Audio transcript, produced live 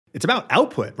It's about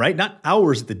output, right? Not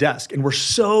hours at the desk. And we're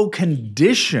so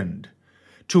conditioned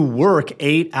to work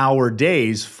 8-hour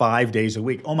days, 5 days a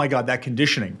week. Oh my God, that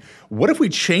conditioning. What if we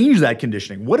change that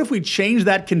conditioning? What if we change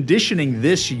that conditioning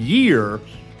this year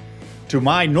to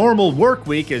my normal work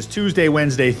week is Tuesday,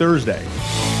 Wednesday, Thursday?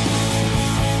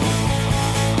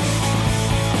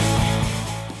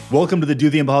 Welcome to the Do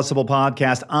the Impossible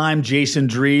podcast. I'm Jason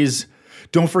Drees.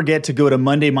 Don't forget to go to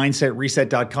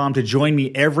MondayMindsetReset.com to join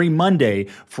me every Monday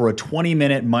for a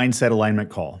 20-minute mindset alignment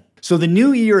call. So the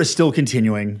new year is still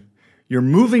continuing. You're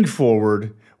moving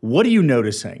forward. What are you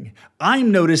noticing?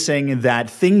 I'm noticing that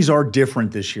things are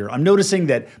different this year. I'm noticing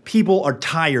that people are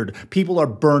tired. People are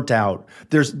burnt out.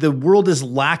 The world is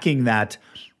lacking that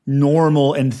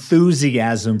normal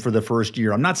enthusiasm for the first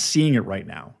year. I'm not seeing it right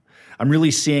now. I'm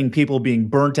really seeing people being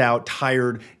burnt out,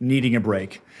 tired, needing a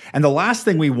break. And the last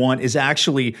thing we want is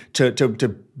actually to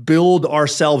build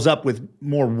ourselves up with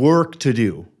more work to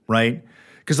do, right?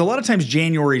 Because a lot of times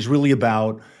January is really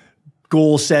about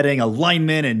goal setting,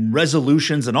 alignment, and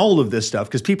resolutions and all of this stuff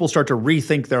because people start to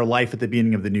rethink their life at the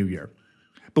beginning of the new year.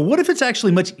 But what if it's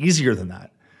actually much easier than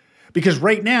that? Because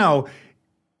right now,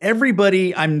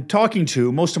 everybody I'm talking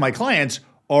to, most of my clients,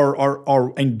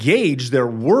 are engaged, they're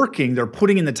working, they're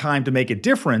putting in the time to make a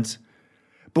difference.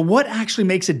 But what actually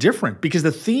makes it different? Because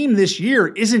the theme this year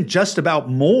isn't just about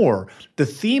more. The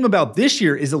theme about this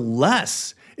year is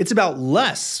less. It's about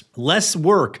less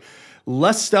work,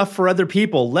 less stuff for other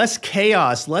people, less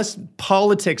chaos, less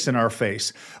politics in our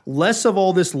face, less of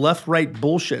all this left-right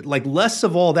bullshit, like less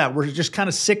of all that. We're just kind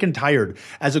of sick and tired.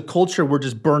 As a culture, we're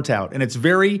just burnt out. And it's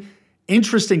very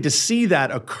interesting to see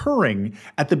that occurring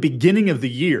at the beginning of the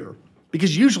year,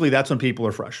 because usually that's when people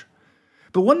are fresh.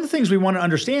 But one of the things we want to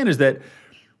understand is that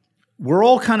we're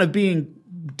all kind of being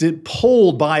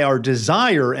pulled by our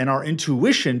desire and our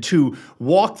intuition to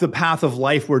walk the path of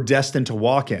life we're destined to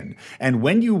walk in. And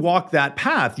when you walk that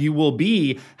path, you will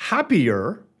be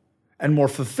happier and more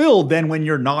fulfilled than when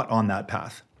you're not on that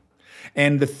path.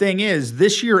 And the thing is,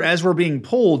 this year, as we're being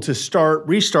pulled to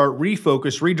restart,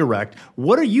 refocus, redirect,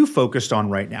 what are you focused on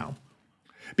right now?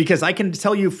 Because I can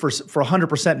tell you for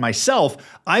 100% myself,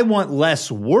 I want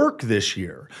less work this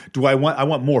year. I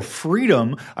want more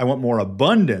freedom. I want more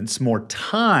abundance, more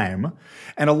time.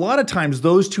 And a lot of times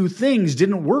those two things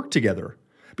didn't work together.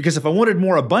 Because if I wanted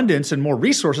more abundance and more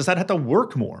resources, I'd have to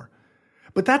work more.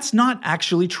 But that's not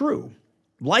actually true.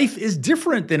 Life is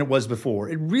different than it was before.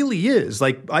 It really is.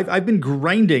 Like I've been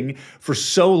grinding for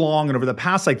so long, and over the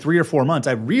past 3 or 4 months,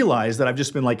 I've realized that I've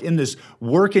just been in this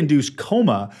work-induced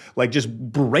coma, just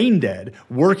brain dead,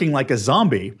 working like a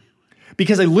zombie,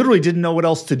 because I literally didn't know what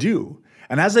else to do.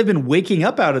 And as I've been waking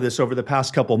up out of this over the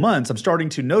past couple months, I'm starting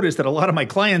to notice that a lot of my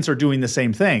clients are doing the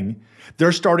same thing.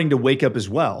 They're starting to wake up as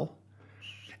well.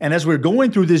 And as we're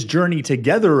going through this journey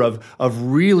together of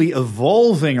really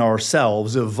evolving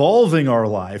ourselves, evolving our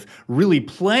life, really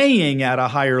playing at a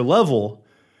higher level,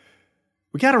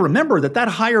 we got to remember that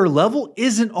higher level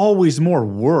isn't always more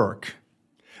work.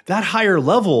 That higher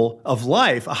level of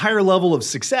life, a higher level of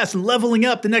success and leveling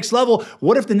up the next level,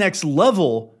 what if the next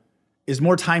level is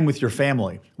more time with your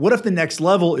family? What if the next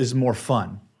level is more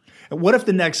fun? What if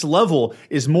the next level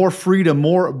is more freedom,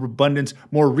 more abundance,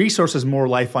 more resources, more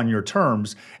life on your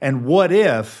terms? And what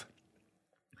if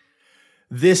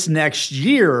this next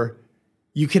year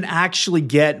you can actually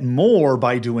get more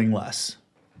by doing less?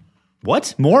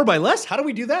 What? More by less? How do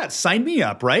we do that? Sign me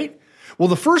up, right? Well,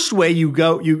 the first way you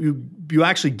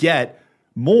actually get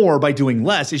more by doing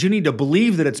less is you need to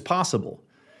believe that it's possible.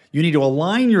 You need to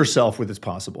align yourself with it's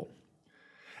possible.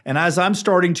 And as I'm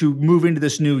starting to move into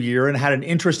this new year and had an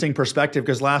interesting perspective,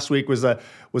 because last week was the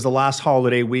last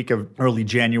holiday week of early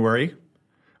January.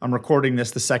 I'm recording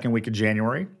this the second week of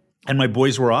January, and my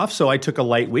boys were off, so I took a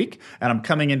light week, and I'm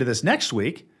coming into this next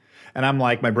week, and I'm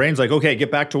my brain's okay, get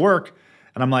back to work.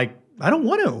 And I'm I don't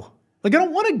want to. I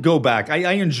don't want to go back.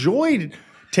 I enjoyed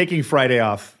taking Friday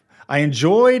off. I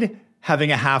enjoyed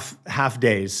having a half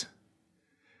days.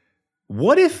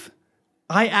 What if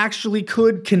I actually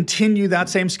could continue that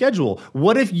same schedule?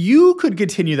 What if you could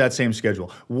continue that same schedule?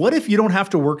 What if you don't have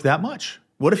to work that much?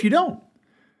 What if you don't?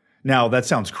 Now, that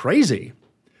sounds crazy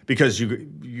because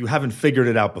you haven't figured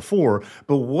it out before,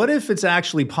 but what if it's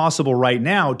actually possible right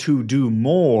now to do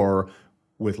more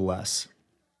with less?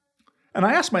 And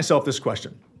I asked myself this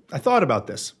question. I thought about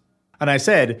this, and I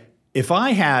said, if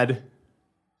I had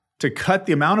to cut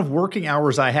the amount of working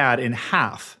hours I had in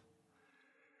half,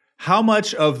 how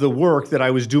much of the work that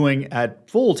I was doing at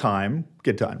full time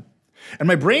get done? And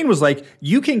my brain was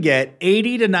you can get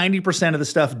 80 to 90% of the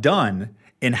stuff done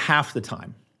in half the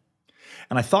time.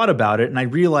 And I thought about it and I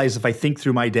realized if I think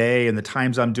through my day and the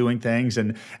times I'm doing things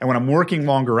and when I'm working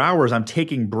longer hours, I'm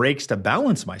taking breaks to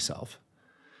balance myself.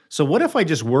 So what if I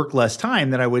just work less time,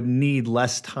 then I would need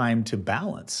less time to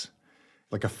balance,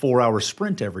 like a 4-hour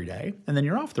sprint every day, and then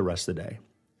you're off the rest of the day.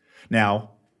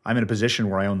 Now, I'm in a position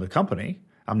where I own the company.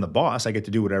 I'm the boss. I get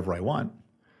to do whatever I want.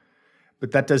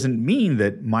 But that doesn't mean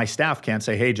that my staff can't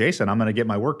say, hey, Jason, I'm going to get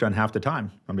my work done half the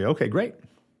time. I'll be, okay, great.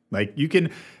 Like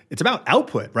it's about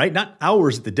output, right? Not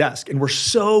hours at the desk. And we're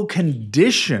so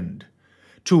conditioned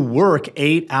to work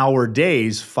 8-hour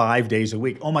days, 5 days a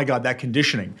week. Oh my God, that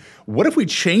conditioning. What if we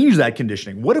change that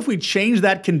conditioning? What if we change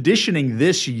that conditioning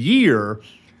this year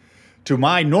to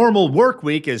my normal work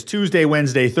week is Tuesday,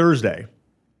 Wednesday, Thursday.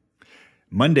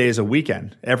 Monday is a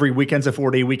weekend. Every weekend's a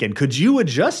 4-day weekend. Could you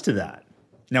adjust to that?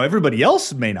 Now, everybody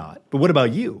else may not, but what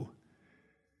about you?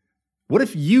 What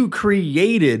if you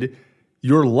created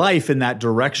your life in that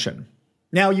direction?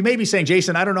 Now, you may be saying,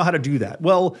 Jason, I don't know how to do that.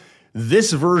 Well,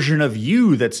 this version of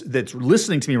you that's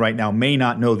listening to me right now may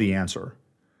not know the answer.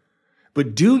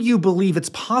 But do you believe it's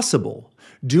possible?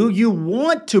 Do you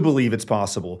want to believe it's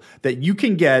possible that you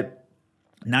can get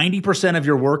 90% of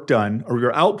your work done or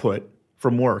your output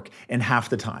from work in half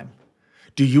the time?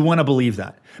 Do you want to believe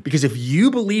that? Because if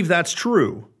you believe that's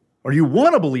true, or you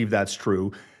want to believe that's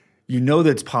true, you know that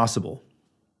it's possible.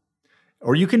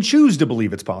 Or you can choose to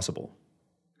believe it's possible.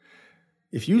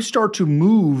 If you start to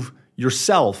move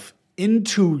yourself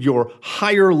into your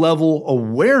higher level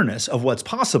awareness of what's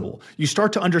possible, you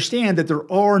start to understand that there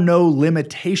are no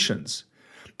limitations.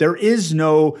 There is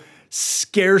no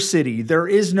scarcity. There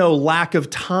is no lack of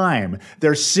time.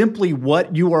 There's simply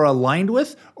what you are aligned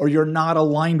with or you're not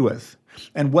aligned with.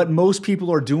 And what most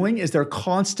people are doing is they're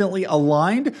constantly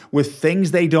aligned with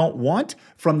things they don't want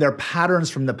from their patterns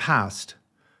from the past.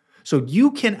 So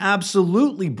you can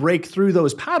absolutely break through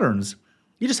those patterns.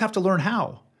 You just have to learn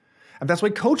how. And that's why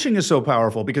coaching is so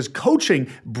powerful, because coaching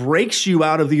breaks you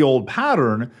out of the old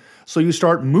pattern so you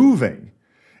start moving.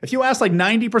 If you ask like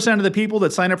 90% of the people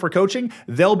that sign up for coaching,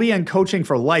 they'll be in coaching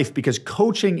for life, because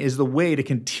coaching is the way to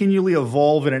continually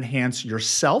evolve and enhance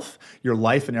yourself, your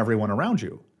life, and everyone around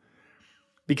you.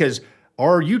 Because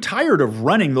are you tired of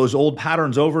running those old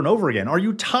patterns over and over again? Are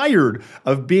you tired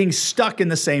of being stuck in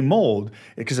the same mold?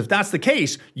 Because if that's the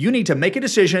case, you need to make a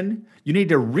decision, you need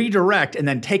to redirect, and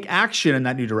then take action in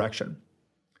that new direction.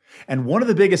 And one of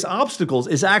the biggest obstacles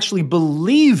is actually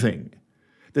believing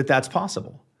that that's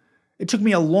possible. It took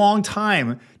me a long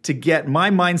time to get my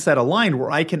mindset aligned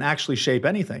where I can actually shape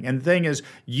anything. And the thing is,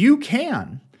 you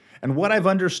can. And what I've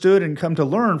understood and come to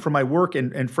learn from my work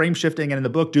in frame shifting and in the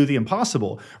book, Do the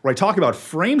Impossible, where I talk about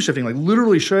frame shifting, like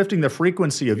literally shifting the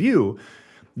frequency of you,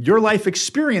 your life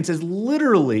experience is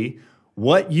literally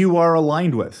what you are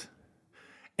aligned with.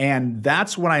 And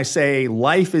that's when I say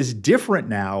life is different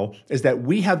now, is that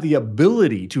we have the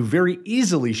ability to very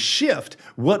easily shift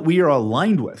what we are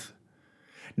aligned with.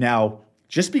 Now,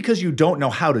 just because you don't know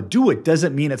how to do it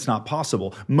doesn't mean it's not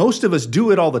possible. Most of us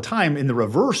do it all the time in the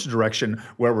reverse direction,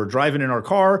 where we're driving in our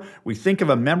car, we think of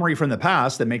a memory from the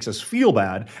past that makes us feel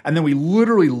bad, and then we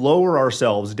literally lower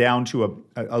ourselves down to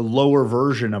a lower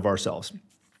version of ourselves,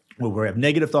 where we have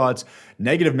negative thoughts,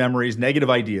 negative memories, negative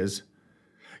ideas.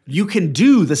 You can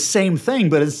do the same thing,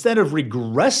 but instead of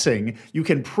regressing, you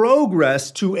can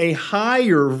progress to a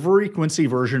higher frequency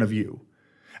version of you.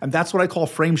 And that's what I call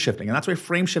frame shifting. And that's why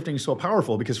frame shifting is so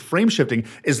powerful, because frame shifting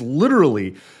is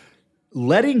literally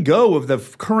letting go of the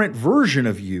current version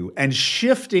of you and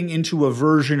shifting into a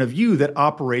version of you that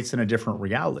operates in a different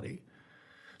reality.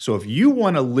 So if you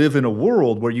want to live in a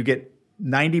world where you get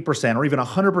 90% or even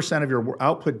 100% of your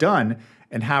output done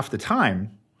in half the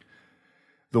time,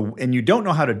 and you don't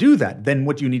know how to do that, then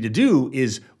what you need to do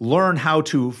is learn how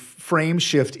to frame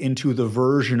shift into the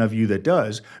version of you that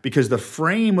does, because the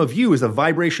frame of you is the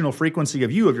vibrational frequency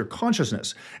of you, of your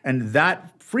consciousness. And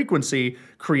that frequency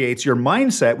creates your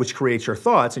mindset, which creates your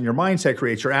thoughts, and your mindset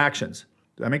creates your actions.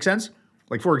 Does that make sense?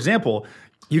 Like, for example,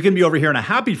 you can be over here in a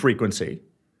happy frequency,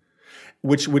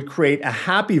 which would create a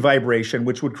happy vibration,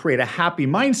 which would create a happy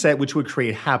mindset, which would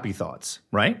create happy thoughts,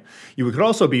 right? You could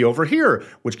also be over here,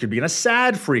 which could be in a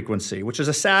sad frequency, which is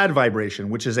a sad vibration,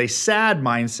 which is a sad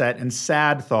mindset and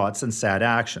sad thoughts and sad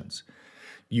actions.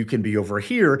 You can be over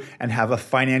here and have a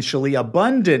financially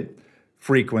abundant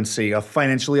frequency, a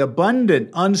financially abundant,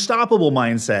 unstoppable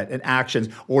mindset and actions,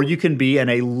 or you can be in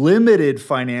a limited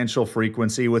financial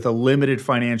frequency with a limited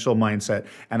financial mindset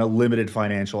and a limited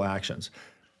financial actions.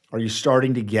 Are you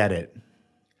starting to get it?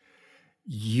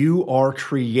 You are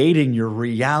creating your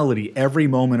reality every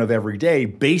moment of every day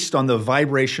based on the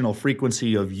vibrational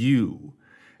frequency of you.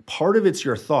 Part of it's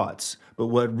your thoughts, But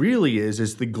what really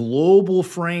is the global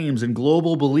frames and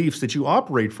global beliefs that you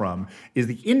operate from is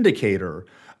the indicator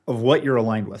of what you're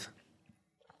aligned with.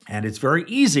 And it's very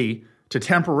easy to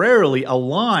temporarily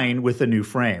align with a new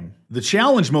frame. The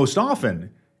challenge most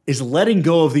often is letting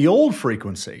go of the old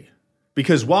frequency,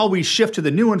 because while we shift to the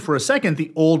new one for a second,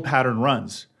 the old pattern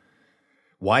runs.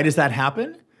 Why does that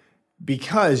happen?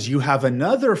 Because you have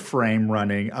another frame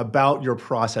running about your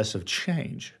process of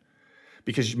change.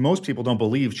 Because most people don't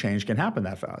believe change can happen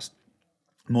that fast.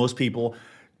 Most people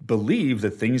believe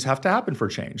that things have to happen for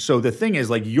change. So the thing is,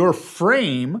 like, your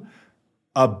frame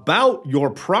about your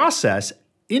process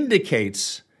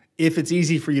indicates if it's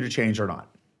easy for you to change or not.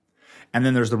 And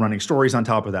then there's the running stories on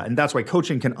top of that. And that's why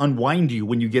coaching can unwind you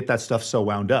when you get that stuff so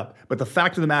wound up. But the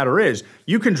fact of the matter is,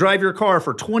 you can drive your car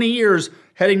for 20 years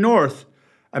heading north,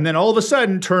 and then all of a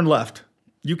sudden turn left.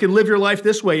 You can live your life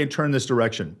this way and turn this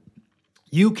direction.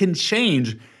 You can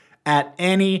change at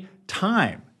any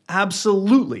time.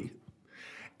 Absolutely.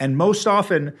 And most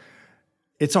often,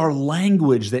 it's our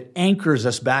language that anchors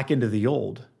us back into the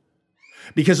old.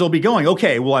 Because they'll be going,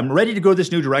 okay, well, I'm ready to go this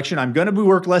new direction. I'm going to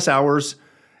work less hours.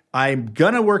 I'm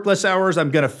going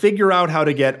to figure out how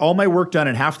to get all my work done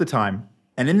in half the time.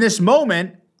 And in this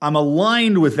moment, I'm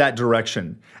aligned with that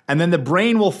direction. And then the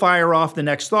brain will fire off the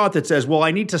next thought that says, well,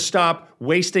 I need to stop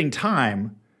wasting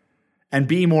time and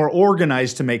be more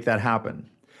organized to make that happen.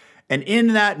 And in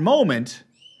that moment,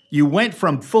 you went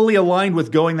from fully aligned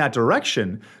with going that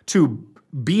direction to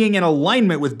being in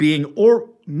alignment with being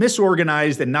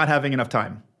misorganized and not having enough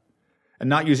time and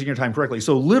not using your time correctly.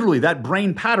 So literally that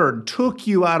brain pattern took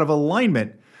you out of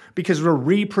alignment because we're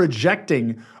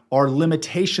reprojecting our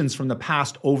limitations from the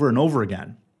past over and over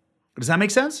again. Does that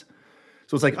make sense?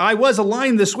 So it's like, I was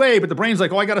aligned this way, but the brain's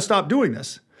like, oh, I got to stop doing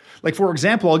this. Like, for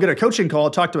example, I'll get a coaching call,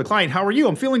 I'll talk to a client, how are you?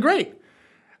 I'm feeling great.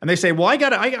 And they say, well, I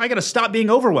gotta stop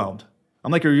being overwhelmed.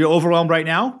 I'm like, are you overwhelmed right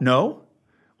now? No.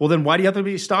 Well, then why do you have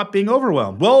to stop being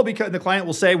overwhelmed? Well, because the client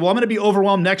will say, well, I'm going to be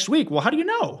overwhelmed next week. Well, how do you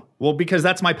know? Well, because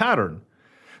that's my pattern.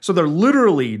 So they're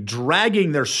literally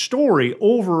dragging their story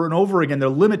over and over again, their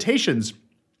limitations,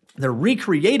 they're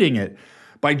recreating it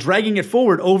by dragging it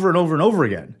forward over and over and over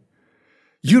again.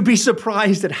 You'd be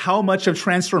surprised at how much of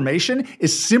transformation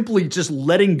is simply just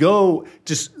letting go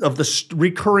just of the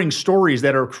recurring stories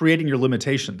that are creating your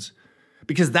limitations.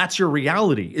 Because that's your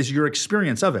reality, is your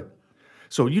experience of it.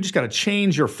 So you just got to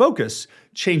change your focus,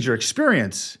 change your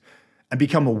experience, and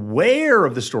become aware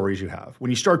of the stories you have.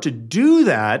 When you start to do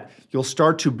that, you'll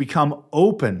start to become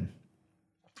open.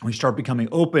 When you start becoming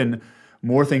open,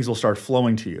 more things will start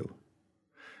flowing to you.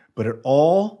 But it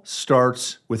all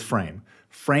starts with frame.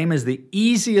 Frame is the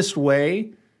easiest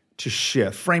way to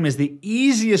shift. Frame is the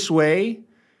easiest way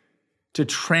to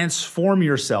transform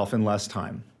yourself in less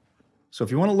time. So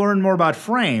if you want to learn more about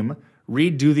frame,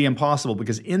 read Do the Impossible,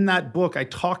 because in that book, I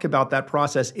talk about that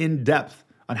process in depth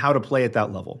on how to play at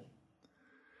that level.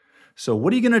 So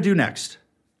what are you going to do next?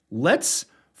 Let's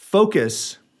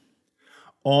focus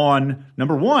on,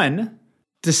 number one,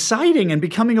 deciding and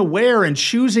becoming aware and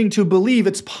choosing to believe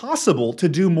it's possible to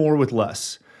do more with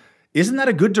less. Isn't that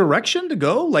a good direction to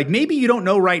go? Like, maybe you don't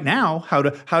know right now how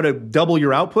to double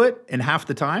your output in half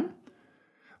the time.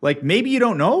 Like, maybe you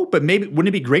don't know, but maybe wouldn't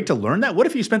it be great to learn that? What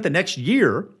if you spent the next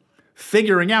year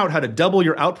figuring out how to double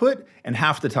your output in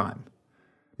half the time?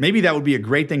 Maybe that would be a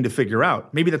great thing to figure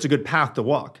out. Maybe that's a good path to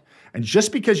walk. And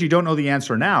just because you don't know the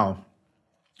answer now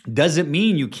doesn't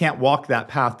mean you can't walk that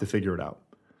path to figure it out.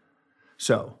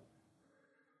 So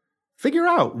figure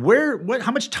out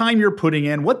how much time you're putting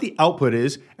in, what the output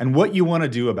is, and what you want to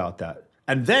do about that.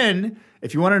 And then,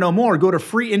 if you want to know more, go to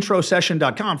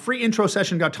freeintrosession.com.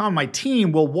 Freeintrosession.com, my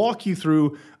team will walk you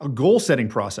through a goal-setting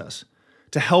process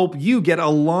to help you get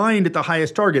aligned at the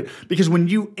highest target. Because when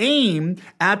you aim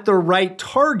at the right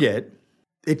target,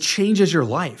 it changes your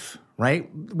life, right?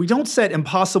 We don't set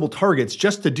impossible targets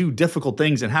just to do difficult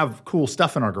things and have cool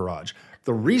stuff in our garage.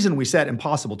 The reason we set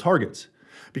impossible targets,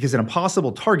 because an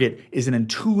impossible target is an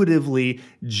intuitively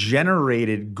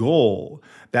generated goal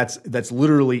that's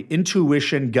literally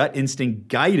intuition, gut instinct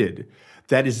guided.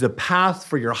 That is the path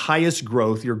for your highest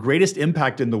growth, your greatest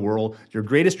impact in the world, your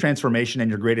greatest transformation, and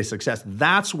your greatest success.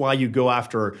 That's why you go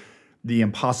after the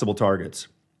impossible targets.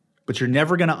 But you're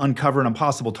never going to uncover an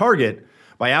impossible target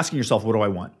by asking yourself, what do I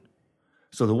want?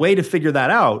 So the way to figure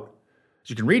that out is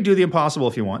you can read Do the Impossible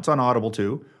if you want. It's on Audible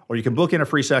too. Or you can book in a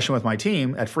free session with my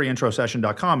team at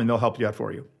freeintrosession.com and they'll help you out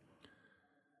for you.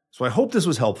 So I hope this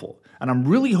was helpful. And I'm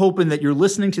really hoping that you're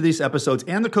listening to these episodes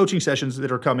and the coaching sessions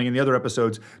that are coming in the other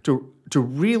episodes to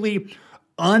really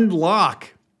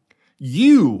unlock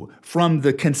you from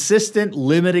the consistent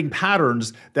limiting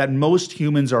patterns that most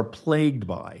humans are plagued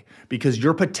by, because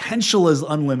your potential is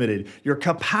unlimited, your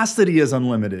capacity is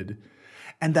unlimited.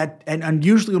 And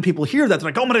usually when people hear that, they're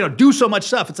like, oh, I'm going to do so much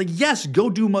stuff. It's like, yes,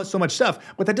 go do so much stuff,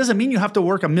 but that doesn't mean you have to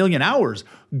work 1,000,000 hours.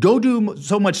 Go do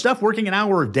so much stuff working an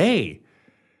hour a day.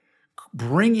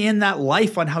 Bring in that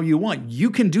life on how you want. You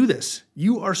can do this.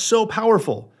 You are so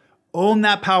powerful. Own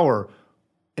that power.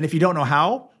 And if you don't know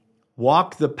how,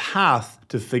 walk the path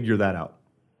to figure that out.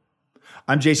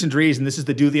 I'm Jason Drees, and this is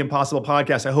the Do the Impossible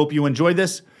podcast. I hope you enjoyed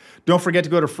this. Don't forget to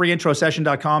go to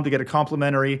freeintrosession.com to get a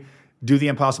complimentary Do the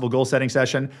Impossible goal setting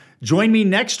session. Join me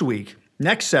next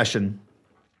session,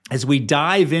 as we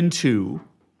dive into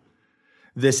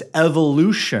this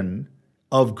evolution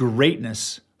of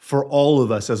greatness for all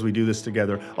of us as we do this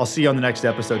together. I'll see you on the next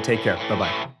episode. Take care.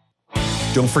 Bye-bye.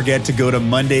 Don't forget to go to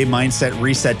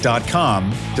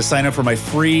MondayMindsetReset.com to sign up for my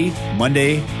free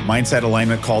Monday Mindset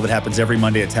Alignment call that happens every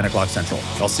Monday at 10 o'clock Central.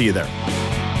 I'll see you there.